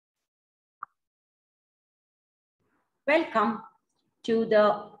Welcome to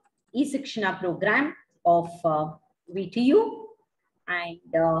the e-Shikshana program of VTU. And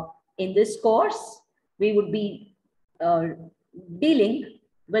in this course, we would be dealing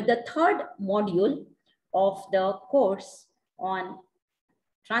with the third module of the course on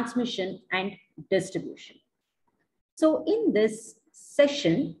transmission and distribution. So in this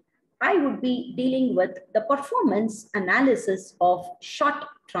session, I would be dealing with the performance analysis of short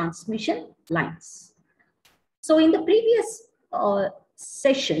transmission lines. So in the previous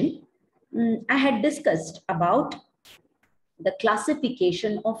session, I had discussed about the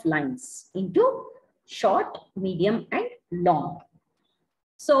classification of lines into short, medium, and long.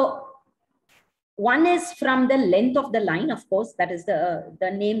 So one is from the length of the line, of course, that is the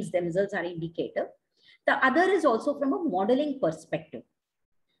names themselves are indicative. The other is also from a modeling perspective.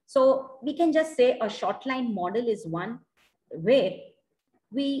 So we can just say a short line model is one where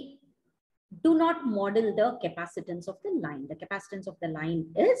we do not model the capacitance of the line. The capacitance of the line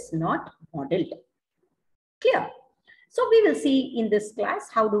is not modeled. Clear? So we will see in this class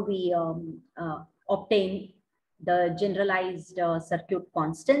how do we obtain the generalized circuit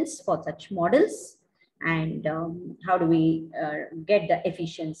constants for such models, and how do we get the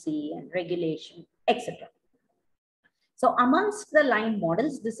efficiency and regulation, etc. So amongst the line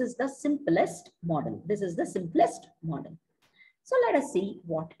models, this is the simplest model. This is the simplest model. So let us see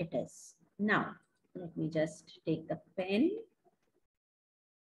what it is. Now, let me just take the pen.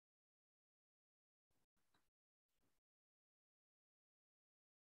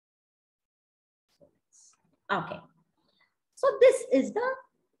 Okay. So this is the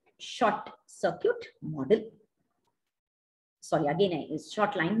short circuit model. Sorry, again, it's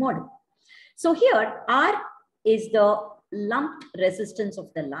short line model. So here R is the lumped resistance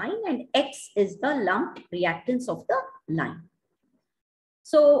of the line and X is the lumped reactance of the line.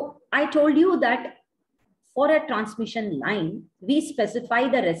 So I told you that for a transmission line, we specify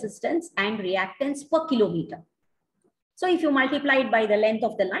the resistance and reactance per kilometer. So if you multiply it by the length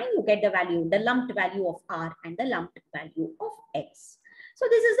of the line, you get the value, the lumped value of R and the lumped value of X. So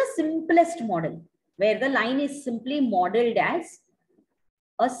this is the simplest model where the line is simply modeled as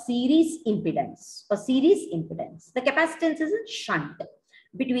a series impedance, The capacitance is a shunt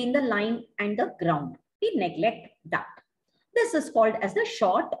between the line and the ground. We neglect that. This is called as the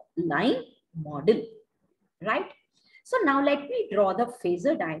short line model, right? So now let me draw the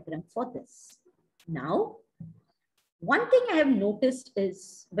phasor diagram for this. Now, one thing I have noticed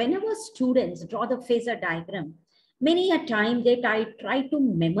is whenever students draw the phasor diagram, many a time they try to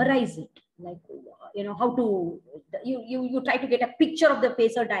memorize it. Like, you know, how to, you try to get a picture of the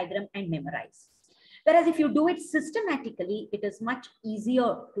phasor diagram and memorize. Whereas if you do it systematically, it is much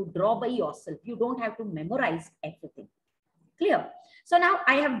easier to draw by yourself. You don't have to memorize everything. Clear? So now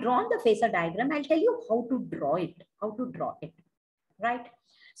I have drawn the phasor diagram. I'll tell you how to draw it, right?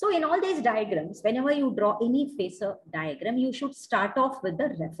 So in all these diagrams, whenever you draw any phasor diagram, you should start off with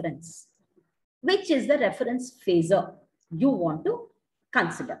the reference. Which is the reference phasor you want to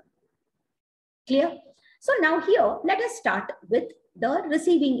consider? Clear? So now here, let us start with the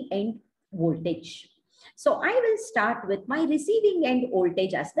receiving end voltage. So I will start with my receiving end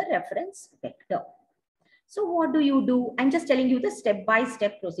voltage as the reference vector. So what do? I'm just telling you the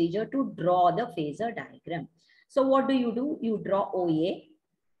step-by-step procedure to draw the phasor diagram. So what do? You draw OA.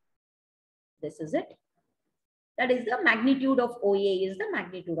 This is it. That is the magnitude of OA is the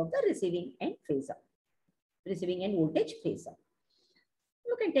magnitude of the receiving end phasor. Receiving end voltage phasor.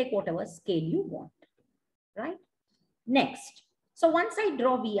 You can take whatever scale you want, right? Next. So once I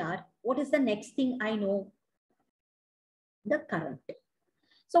draw VR, what is the next thing I know? The current.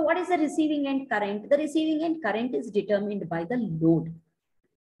 So what is the receiving end current? The receiving end current is determined by the load.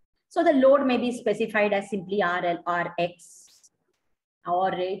 So the load may be specified as simply RL, RX,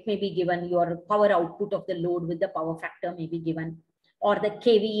 or it may be given your power output of the load with the power factor may be given, or the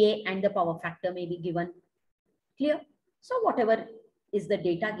kVA and the power factor may be given. Clear? So whatever is the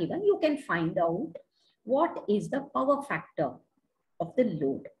data given, you can find out what is the power factor of the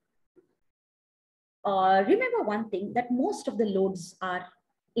load. Remember one thing, that most of the loads are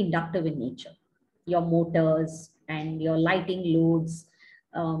inductive in nature. Your motors and your lighting loads,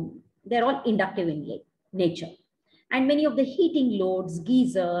 they're all inductive in nature. And many of the heating loads,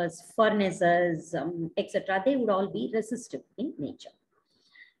 geysers, furnaces, etc., they would all be resistive in nature.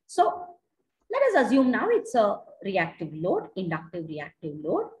 So let us assume now it's a reactive load, inductive reactive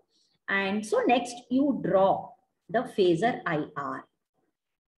load. And so next you draw the phasor IR.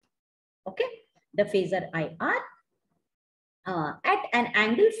 Okay, the phasor IR at an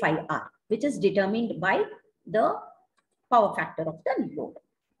angle phi r, which is determined by the power factor of the load,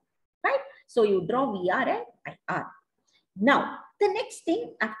 right? So you draw VR and IR. Now, the next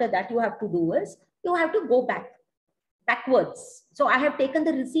thing after that you have to do is you have to go backwards. So I have taken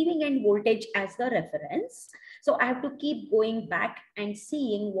the receiving end voltage as the reference. So I have to keep going back and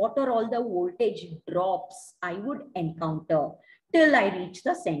seeing what are all the voltage drops I would encounter till I reach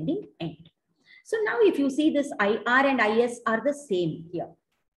the sending end. So now if you see this IR and IS are the same here.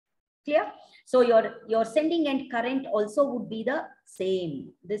 Clear? So your sending end current also would be the same.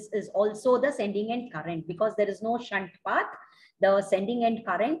 This is also the sending end current because there is no shunt path. The sending end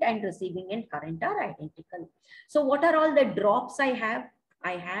current and receiving end current are identical. So what are all the drops I have?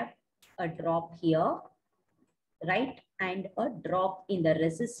 I have a drop here, right? And a drop in the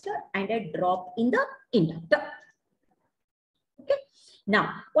resistor and a drop in the inductor. Okay.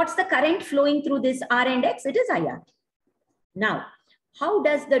 Now, what's the current flowing through this R and X? It is IR. Now, how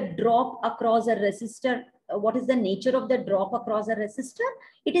does the drop across a resistor, what is the nature of the drop across a resistor?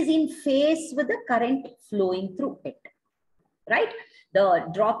 It is in phase with the current flowing through it, right?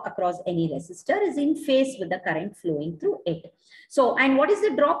 The drop across any resistor is in phase with the current flowing through it. So, and what is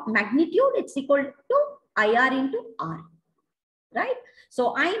the drop magnitude? It's equal to IR into R, right?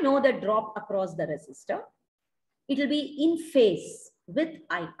 So I know the drop across the resistor. It will be in phase with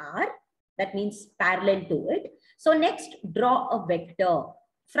IR. That means parallel to it. So next, draw a vector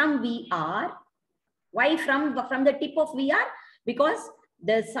from VR. Why from the tip of VR? Because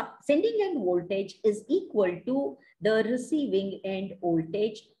the sending end voltage is equal to the receiving end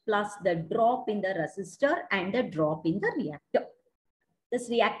voltage plus the drop in the resistor and the drop in the reactor. This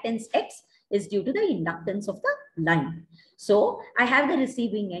reactance X is due to the inductance of the line. So I have the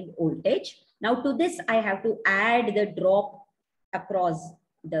receiving end voltage. Now to this, I have to add the drop across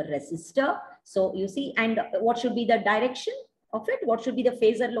the resistor. So you see, and what should be the direction of it? What should be the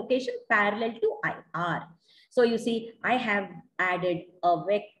phasor location? Parallel to IR. So you see, I have added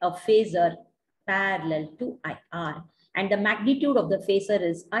a phasor parallel to IR. And the magnitude of the phasor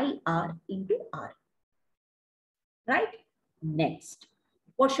is IR into R. Right? Next,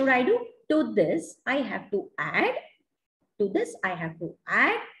 what should I do? To this, I have to add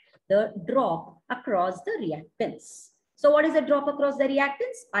the drop across the reactance. So what is the drop across the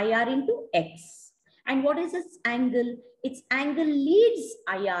reactance? IR into X. And what is its angle? Its angle leads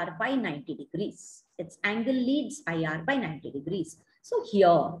IR by 90 degrees. Its angle leads IR by 90 degrees. So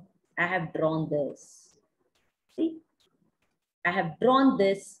here I have drawn this. See, I have drawn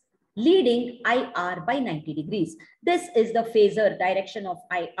this leading IR by 90 degrees. This is the phasor direction of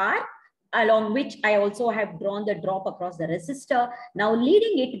IR, along which I also have drawn the drop across the resistor, now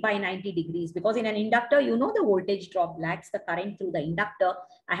leading it by 90 degrees, because in an inductor, you know the voltage drop lags the current through the inductor.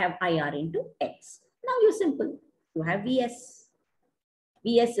 I have IR into X. Now you simple, you have VS.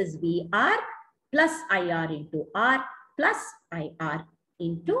 VS is VR plus IR into R plus IR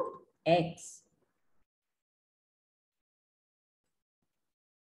into X.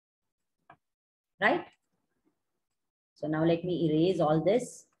 Right? So now let me erase all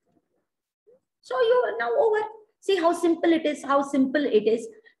this. So you are now over. See how simple it is,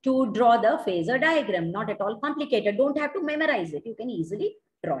 to draw the phasor diagram. Not at all complicated. Don't have to memorize it. You can easily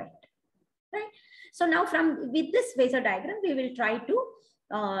draw it. Right? So now with this phasor diagram, we will try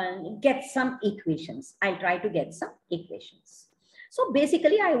to get some equations. I'll try to get some equations. So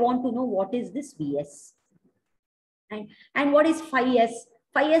basically, I want to know what is this Vs. And what is phi s?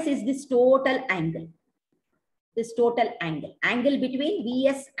 Phi s is this total angle. This total angle between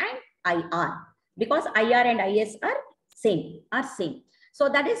Vs and IR. Because IR and IS are same. So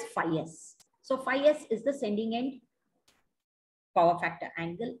that is phi s. So phi s is the sending end power factor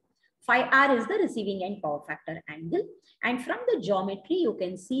angle. Phi r is the receiving end power factor angle. And from the geometry, you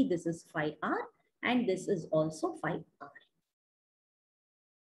can see this is phi r and this is also phi r.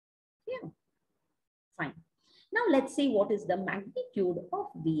 Yeah, fine. Now let's see what is the magnitude of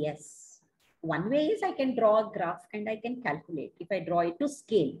Vs. One way is I can draw a graph and I can calculate if I draw it to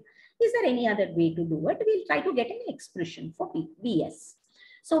scale. Is there any other way to do it? We'll try to get an expression for Vs.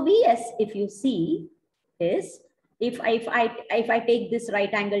 So Vs, if you see, is if I take this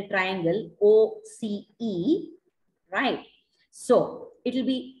right angle triangle OCE, right? So it will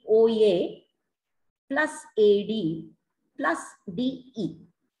be OA plus AD plus DE.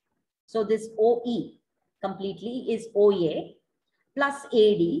 So this OE completely is OA plus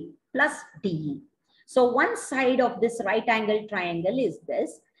AD plus DE. So one side of this right angle triangle is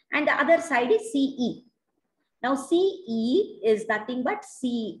this, and the other side is CE. Now CE is nothing but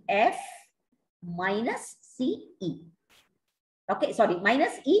CF minus CE. Okay, sorry,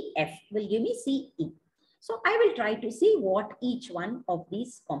 minus EF will give me CE. So I will try to see what each one of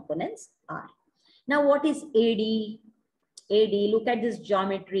these components are. Now what is AD? AD, look at this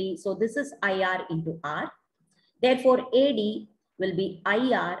geometry. So this is IR into R. Therefore, AD will be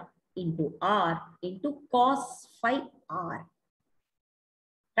IR into R into cos phi R.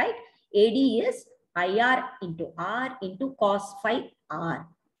 Right? AD is IR into R into cos phi R.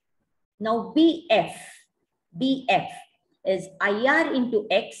 Now BF is IR into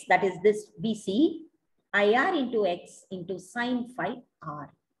X, that is this BC, IR into X into sin phi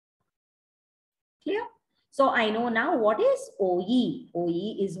R. Clear? So I know now what is OE.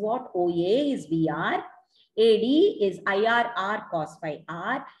 OE is what? OA is VR. AD is IRR cos phi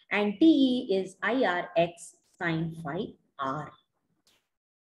R and TE is IRX sin phi R.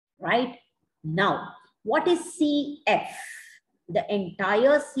 Right? Now, what is CF? The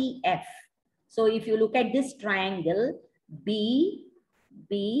entire CF. So if you look at this triangle, B,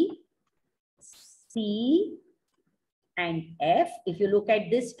 C, and F, if you look at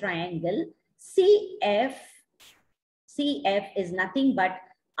this triangle, CF is nothing but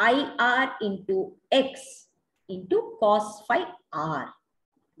IR into X into cos phi R.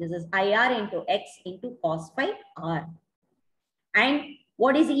 This is IR into X into cos phi R. And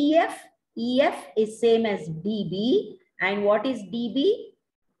what is EF? EF is same as DB. And what is DB?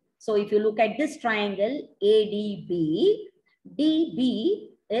 So if you look at this triangle, ADB, DB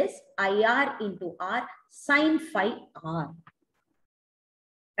is IR into R sin phi R.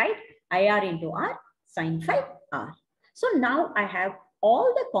 Right? IR into R sin phi R. So now I have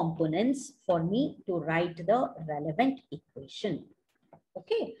all the components for me to write the relevant equation.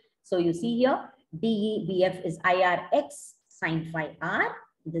 Okay. So you see here, DEBF is IRX sin phi R.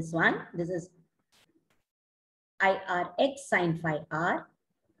 This one, this is IRX sin phi R.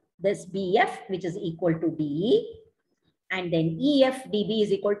 This BF, which is equal to DE. And then EF DB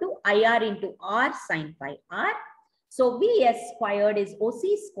is equal to IR into R sin phi R. So VS squared is OC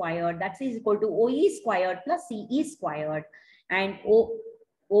squared. That is equal to OE squared plus CE squared. And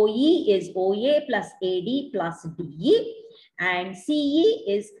OE is OA plus AD plus DE. And CE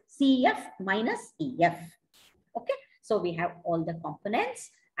is CF minus EF. Okay. So we have all the components.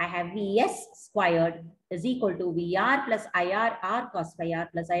 I have VS squared is equal to VR plus IR R cos phi R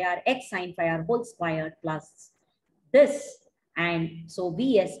plus IR X sin phi R whole squared plus this. And so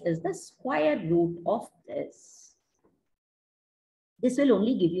VS is the square root of this. This will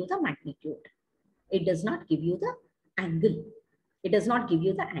only give you the magnitude. It does not give you the angle. It does not give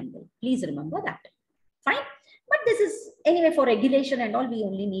you the angle. Please remember that. Fine. But this is anyway for regulation and all, we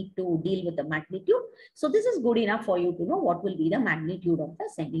only need to deal with the magnitude. So this is good enough for you to know what will be the magnitude of the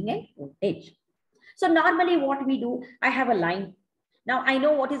sending end voltage. So normally what we do, I have a line. Now I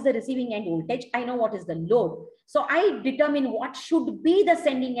know what is the receiving end voltage. I know what is the load. So I determine what should be the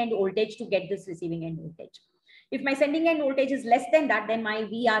sending end voltage to get this receiving end voltage. If my sending end voltage is less than that, then my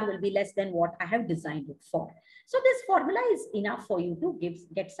VR will be less than what I have designed it for. So this formula is enough for you to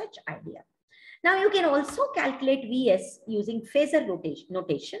get such idea. Now you can also calculate VS using phasor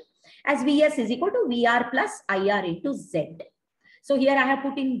notation as VS is equal to VR plus IR into Z. So here I have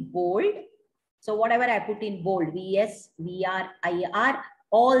put in bold. So whatever I put in bold, VS, VR, IR,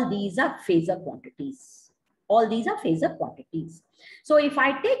 all these are phasor quantities. All these are phasor quantities. So if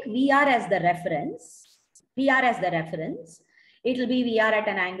I take VR as the reference, it will be VR at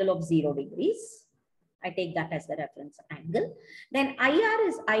an angle of 0 degrees. I take that as the reference angle. Then IR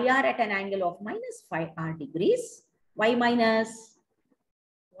is IR at an angle of minus 5R degrees. Why minus?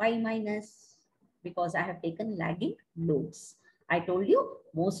 Why minus? Because I have taken lagging loads. I told you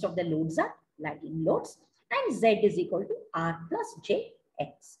most of the loads are lagging loads. And Z is equal to R plus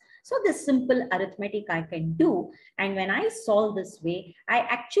JX. So this simple arithmetic I can do. And when I solve this way, I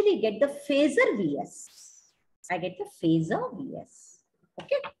actually get the phasor VS. I get the phasor VS.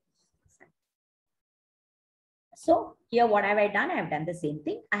 Okay. So here what have I done? I have done the same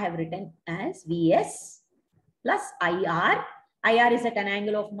thing. I have written as VS plus IR. IR is at an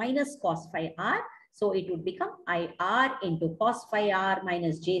angle of minus cos phi R. So it would become IR into cos phi R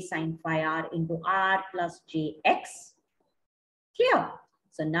minus J sin phi R into R plus JX. Clear?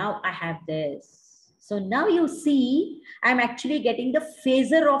 So now I have this. So now you see, I'm actually getting the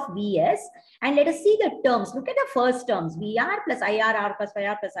phasor of VS. And let us see the terms. Look at the first terms. VR plus IR R cos phi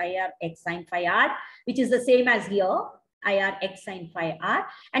R plus IR X sin phi R, which is the same as here, IR X sin phi R.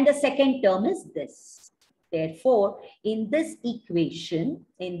 And the second term is this. Therefore, in this equation,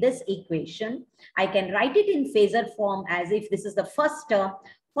 I can write it in phasor form as if this is the first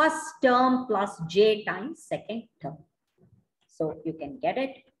term plus J times second term. So you can get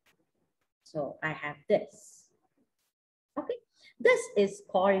it. So I have this. Okay. This is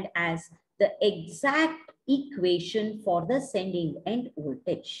called as the exact equation for the sending end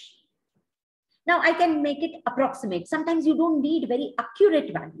voltage. Now I can make it approximate. Sometimes you don't need very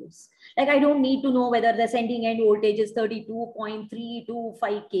accurate values. Like I don't need to know whether the sending end voltage is 32.325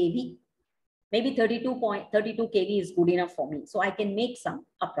 kV. Maybe 32 kV is good enough for me. So I can make some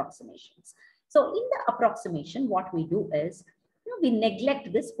approximations. So in the approximation, what we do is, we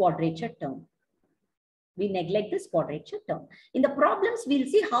neglect this quadrature term. We neglect this quadrature term. In the problems, we'll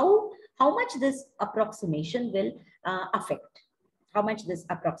see how much this approximation will affect. How much this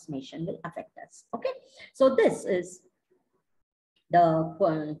approximation will affect us. Okay. So this is the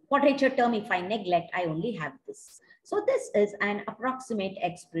quadrature term. If I neglect, I only have this. So this is an approximate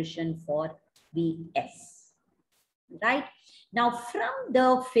expression for Vs. Right. Now from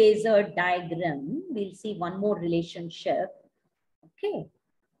the phasor diagram, we'll see one more relationship. Okay.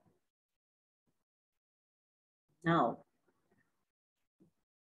 Now,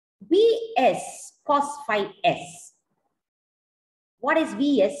 Vs cos phi s. What is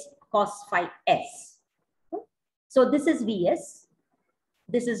Vs cos phi s? So this is Vs.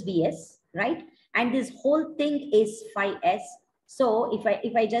 This is Vs, right? And this whole thing is phi s. So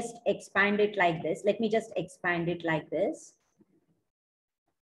if I just expand it like this, let me just expand it like this,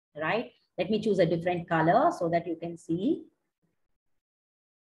 right? Let me choose a different color so that you can see.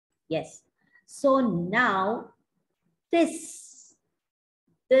 Yes. So now this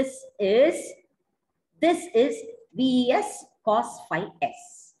is Vs cos phi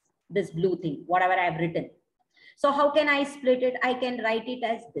s, this blue thing, whatever I've written. So how can I split it? I can write it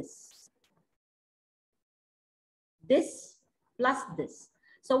as this. This plus this.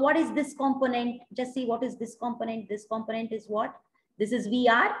 So what is this component? Just see what is this component. This component is what? This is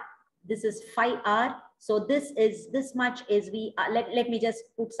Vr. This is phi r. So this much is V. Let me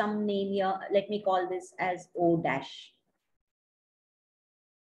just put some name here. Let me call this as O dash.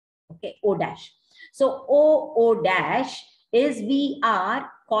 Okay, O dash. So O dash is Vr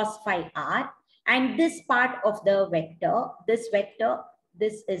cos phi r. And this part of the vector, this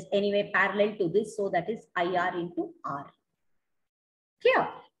is anyway parallel to this. So that is IR into R. Clear?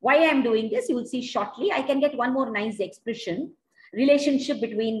 Why I'm doing this, you will see shortly. I can get one more nice expression, relationship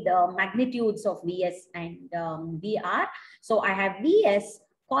between the magnitudes of Vs and Vr. So I have Vs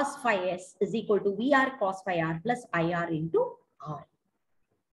cos phi s is equal to Vr cos phi r plus IR into R.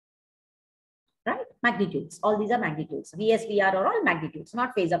 Right? Magnitudes. All these are magnitudes. Vs, Vr are all magnitudes,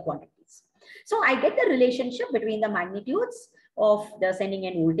 not phasor quantities. So I get the relationship between the magnitudes of the sending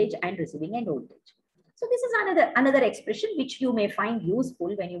end voltage and receiving end voltage. So this is another expression which you may find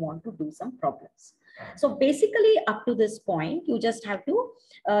useful when you want to do some problems. So basically up to this point, you just have to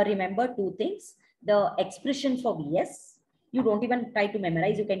remember two things. The expression for Vs, you don't even try to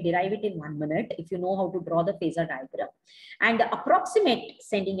memorize. You can derive it in 1 minute if you know how to draw the phasor diagram. And the approximate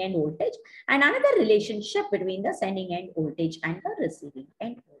sending end voltage, and another relationship between the sending end voltage and the receiving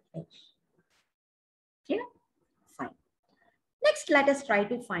end voltage. Clear? Fine. Next, let us try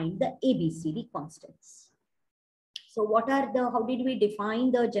to find the ABCD constants. So how did we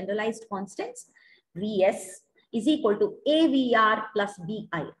define the generalized constants? Vs is equal to AVR plus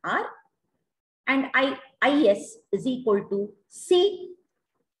BIR, and IS is equal to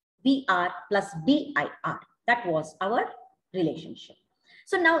CVR plus BIR. That was our relationship.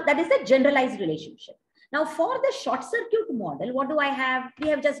 So now that is the generalized relationship. Now for the short circuit model, what do I have? We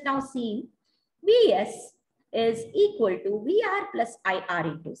have just now seen Vs is equal to Vr plus IR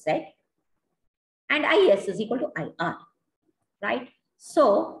into Z, and Is is equal to IR, right?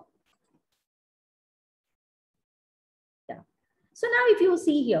 So, yeah. So now if you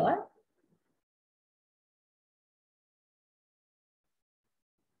see here,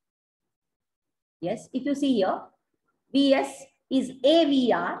 yes, if you see here, Vs is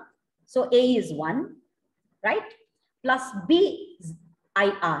AVR, so A is 1, right? Plus B is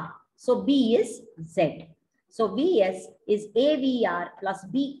IR, so B is Z. So Vs is AVR plus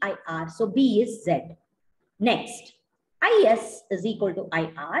BIR, so B is Z. Next, Is is equal to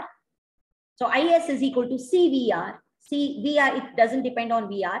IR. So Is is equal to CVR. VR, it doesn't depend on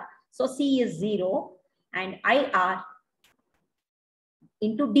VR. So C is 0 and IR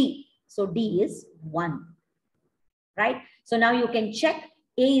into D. So D is 1, right? So now you can check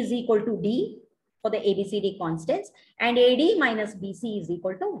A is equal to D for the ABCD constants, and AD minus BC is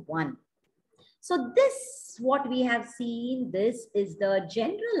equal to 1. So this, what we have seen, this is the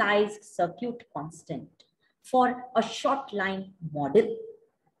generalized circuit constant for a short line model.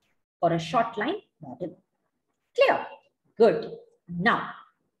 For a short line model. Clear? Good. Now,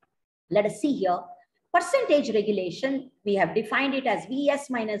 let us see here. Percentage regulation, we have defined it as Vs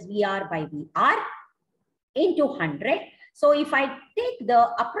minus Vr by Vr into 100. So if I take the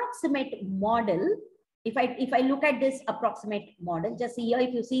approximate model, if I look at this approximate model, just see here,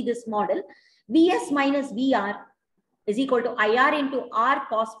 if you see this model, Vs minus Vr is equal to IR into R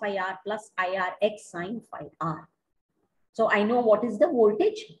cos phi R plus IR x sin phi R. So I know what is the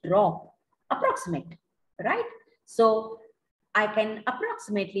voltage drop, approximate, right? So I can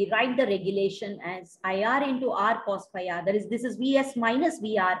approximately write the regulation as IR into R cos phi R. That is, this is Vs minus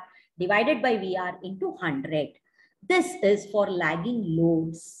Vr divided by Vr into 100. This is for lagging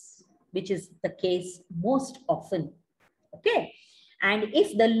loads, which is the case most often. Okay. And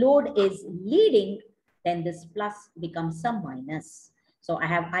if the load is leading, then this plus becomes a minus. So I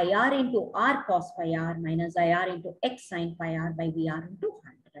have IR into R cos phi R minus IR into X sin phi R by VR into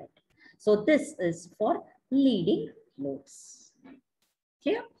 100. So this is for leading loads.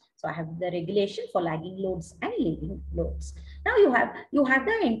 Clear? So I have the regulation for lagging loads and leading loads. Now you have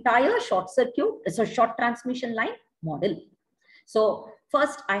the entire short circuit, so short transmission line model. So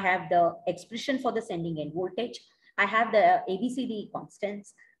first I have the expression for the sending end voltage. I have the ABCD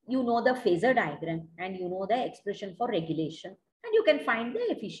constants. You know the phasor diagram and you know the expression for regulation, and you can find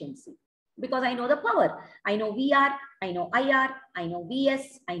the efficiency because I know the power. I know VR, I know IR, I know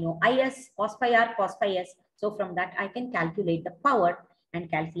VS, I know IS, cos phi R, cos phi S. So from that I can calculate the power and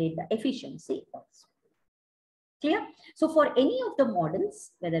calculate the efficiency also. Clear? So for any of the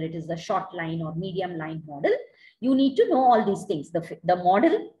models, whether it is the short line or medium line model, you need to know all these things. The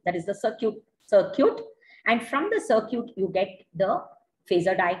model, that is the circuit, and from the circuit you get the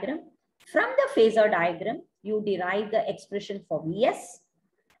phasor diagram. From the phasor diagram, you derive the expression for Vs,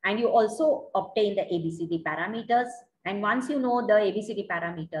 and you also obtain the ABCD parameters. And once you know the ABCD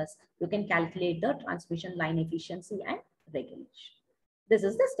parameters, you can calculate the transmission line efficiency and regulation. This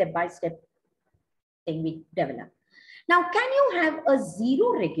is the step-by-step thing we develop. Now, can you have a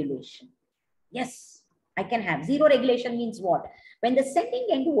zero regulation? Yes, I can have. Zero regulation means what? When the sending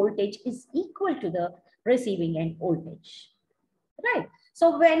end voltage is equal to the receiving end voltage, right?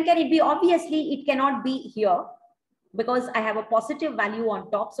 So when can it be? Obviously, it cannot be here because I have a positive value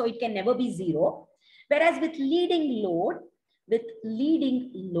on top, so it can never be zero. Whereas with leading load,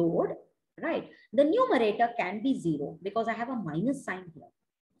 right, the numerator can be zero because I have a minus sign here.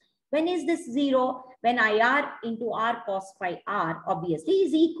 When is this zero? When IR into R cos phi R obviously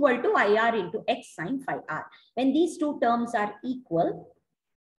is equal to IR into X sin phi R. When these two terms are equal,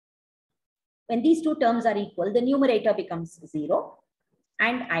 the numerator becomes zero,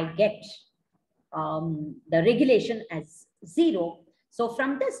 and I get the regulation as zero. So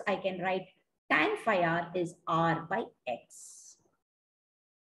from this, I can write tan phi R is R by X.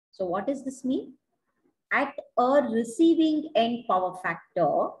 So what does this mean? At a receiving end power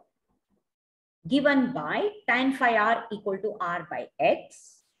factor given by tan phi R equal to R by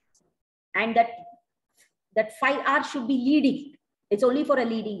X, and that phi R should be leading. It's only for a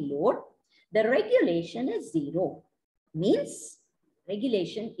leading load. The regulation is zero. Means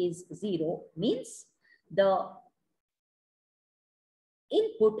regulation is zero means the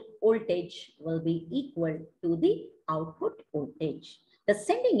input voltage will be equal to the output voltage. The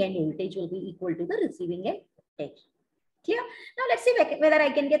sending end voltage will be equal to the receiving end voltage. Clear? Now let's see whether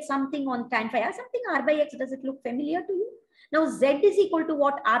I can get something on tan phi R. Something R by X. Does it look familiar to you? Now Z is equal to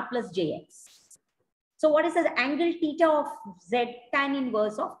what? R plus JX. So what is the angle theta of Z? Tan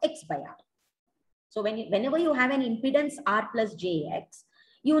inverse of X by R. So whenever you have an impedance R plus JX,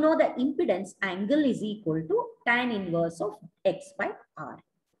 you know the impedance angle is equal to tan inverse of X by R.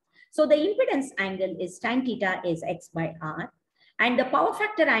 So the impedance angle is tan theta is X by R, and the power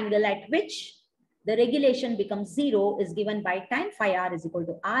factor angle at which the regulation becomes zero is given by tan phi R is equal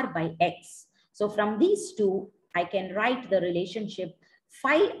to R by X. So from these two, I can write the relationship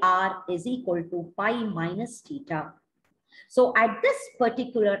phi R is equal to pi minus theta. So at this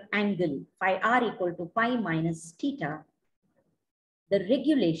particular angle, phi R equal to pi minus theta, the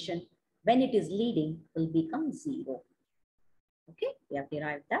regulation when it is leading will become zero. Okay, we have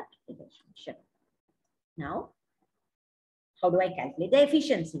derived that relationship. Now, how do I calculate the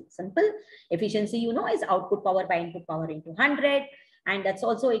efficiency? Simple. Efficiency, you know, is output power by input power into 100. And that's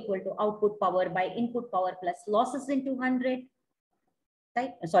also equal to output power by input power plus losses into 100.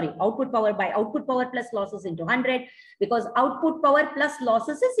 Right? Sorry, output power by output power plus losses into 100, because output power plus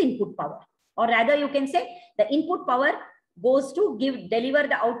losses is input power. Or rather, you can say the input power goes to deliver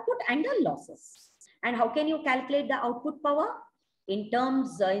the output and the losses. And how can you calculate the output power? In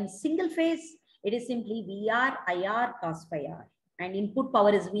terms, in single phase, it is simply VR, IR, cos phi R. And input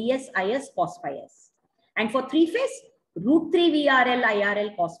power is VS, IS, cos phi S. And for three phase, root 3 VRL,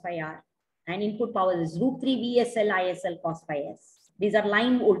 IRL, cos phi R. And input power is root 3 VSL, ISL, cos phi S. These are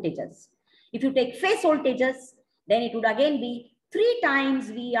line voltages. If you take phase voltages, then it would again be 3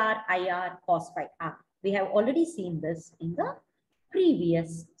 times VR, IR, cos phi R. We have already seen this in the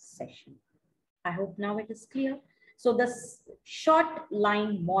previous session. I hope now it is clear. So the short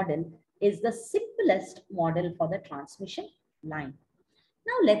line model is the simplest model for the transmission line.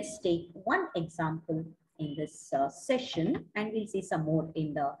 Now let's take one example in this session, and we'll see some more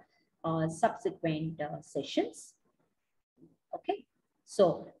in the subsequent sessions. Okay,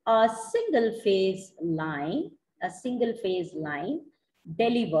 so a single phase line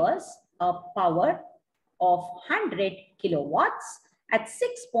delivers a power of 100 kilowatts at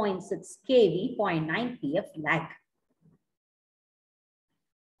 6.6 kV, 0.9 pf lag.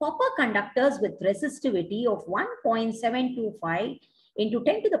 Copper conductors with resistivity of 1.725 into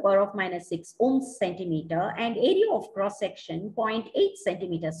 10 to the power of minus 6 ohms centimeter and area of cross section 0.8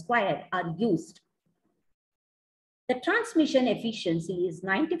 centimeter square are used. The transmission efficiency is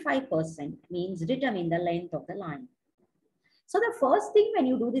 95%, means determine the length of the line. So the first thing when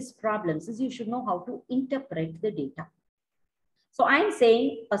you do these problems is you should know how to interpret the data. So I'm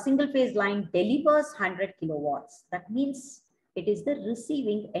saying a single phase line delivers 100 kilowatts. That means it is the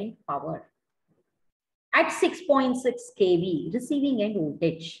receiving end power at 6.6 kV, receiving end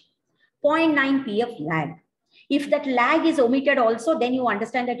voltage, 0.9 pf lag. If that lag is omitted also, then you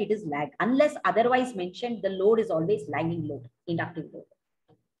understand that it is lag. Unless otherwise mentioned, the load is always lagging load, inductive load.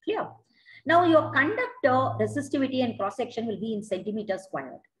 Clear? Now your conductor resistivity and cross section will be in centimeters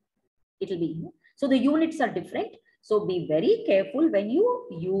squared. It will be, so the units are different. So be very careful when you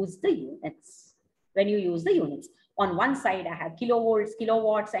use the units. On one side, I have kilovolts,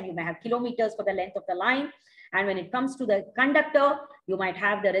 kilowatts, and you may have kilometers for the length of the line. And when it comes to the conductor, you might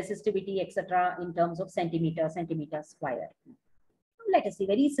have the resistivity, etc., in terms of centimeters squared. Let us see,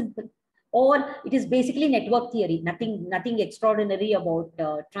 very simple. Or it is basically network theory, nothing extraordinary about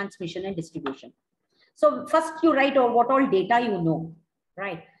transmission and distribution. So first you write what all data you know,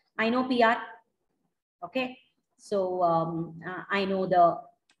 right? I know PR, okay? So I know the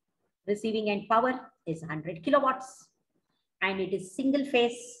receiving end power is 100 kilowatts and it is single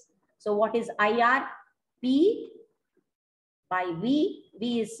phase. So what is IR? P by V,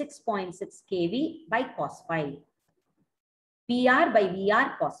 V is 6.6 kV by cos phi. PR by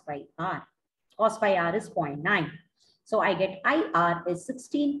VR cos phi R. Cos phi R is 0.9. So I get IR is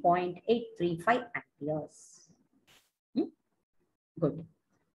 16.835 amperes. Good.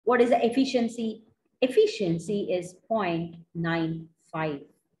 What is the efficiency? Efficiency is 0.95.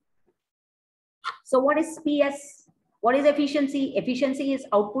 So what is PS? What is efficiency? Efficiency is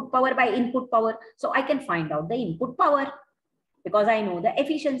output power by input power. So I can find out the input power because I know the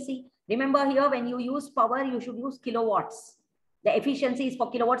efficiency. Remember here, when you use power, you should use kilowatts. The efficiency is for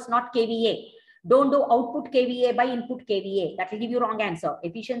kilowatts, not kVA. Don't do output kVA by input kVA. That will give you wrong answer.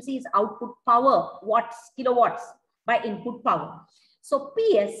 Efficiency is output power, watts, kilowatts by input power. So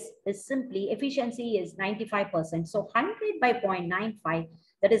PS is simply, efficiency is 95%. So 100 by 0.95,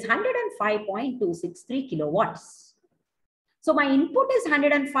 that is 105.263 kilowatts. So my input is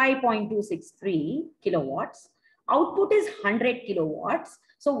 105.263 kilowatts. Output is 100 kilowatts.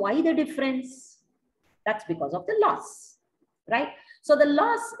 So why the difference? That's because of the loss, right? So the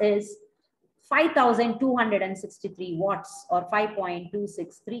loss is 5,263 watts or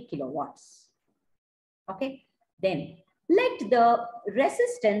 5.263 kilowatts. Okay, then let the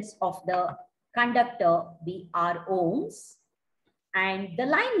resistance of the conductor be R ohms and the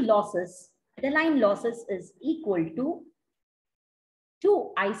line losses is equal to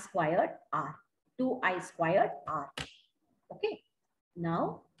 2I squared R. 2I squared R. Okay,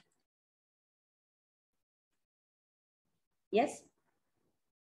 now, yes,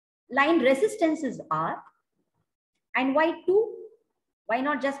 line resistance is R. And why 2? Why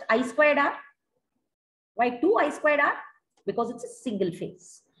not just I squared R? Why 2I squared R? Because it's a single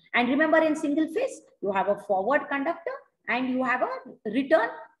phase. And remember, in single phase, you have a forward conductor and you have a return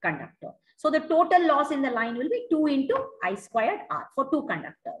conductor. So the total loss in the line will be 2 into I squared R for 2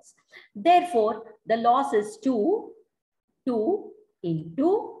 conductors. Therefore, the loss is 2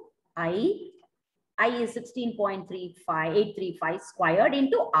 into I is 16.835 squared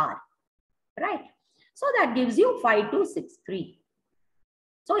into R, right? So that gives you 5263.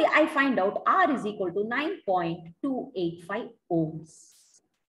 So I find out R is equal to 9.285 ohms.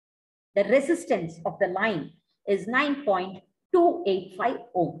 The resistance of the line is 9.285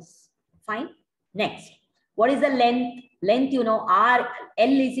 ohms. Fine. Next, what is the length? Length, you know, R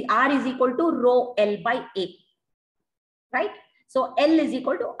is equal to rho L by A, right? So L is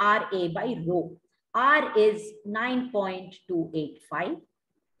equal to RA by rho. R is 9.285.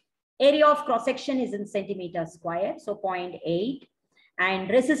 Area of cross section is in centimeters square, so 0.8. And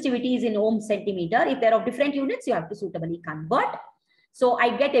resistivity is in ohm centimeter. If they're of different units, you have to suitably convert. So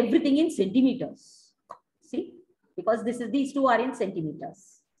I get everything in centimeters. See, because these two are in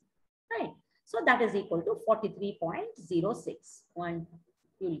centimeters, right? So that is equal to 43.06.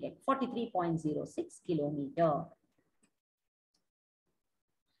 You will get 43.06 kilometer.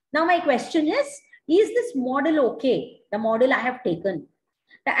 Now my question is this model okay? The model I have taken.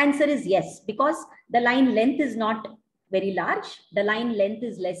 The answer is yes, because the line length is not very large. The line length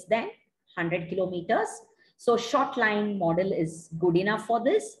is less than 100 kilometers. So short line model is good enough for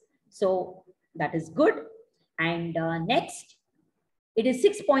this. So that is good. And next, it is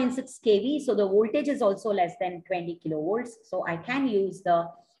 6.6 kV. So the voltage is also less than 20 kilovolts. So I can use the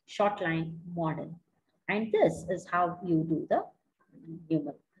short line model. And this is how you do the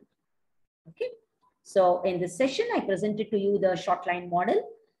numerical. Okay. So in this session, I presented to you the short line model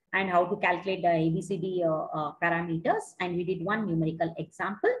and how to calculate the ABCD parameters. And we did one numerical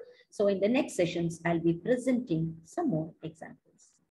example. So in the next sessions, I'll be presenting some more examples.